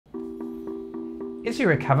As you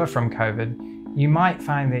recover from COVID, you might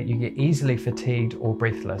find that you get easily fatigued or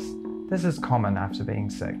breathless. This is common after being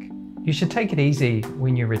sick. You should take it easy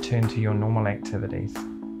when you return to your normal activities.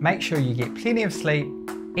 Make sure you get plenty of sleep,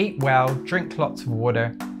 eat well, drink lots of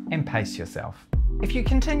water, and pace yourself. If you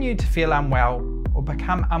continue to feel unwell or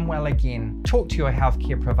become unwell again, talk to your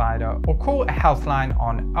healthcare provider or call a Healthline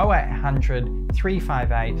on 0800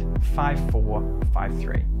 358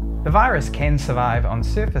 5453. The virus can survive on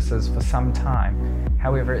surfaces for some time,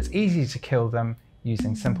 however it's easy to kill them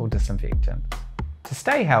using simple disinfectants. To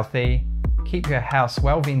stay healthy, keep your house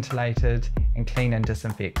well ventilated and clean and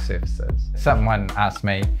disinfect surfaces. Someone asked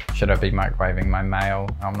me, should I be microwaving my mail?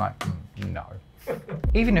 I'm like, no.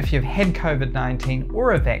 Even if you've had COVID-19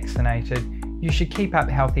 or are vaccinated, you should keep up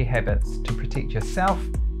healthy habits to protect yourself,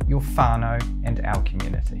 your whānau and our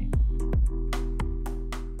community.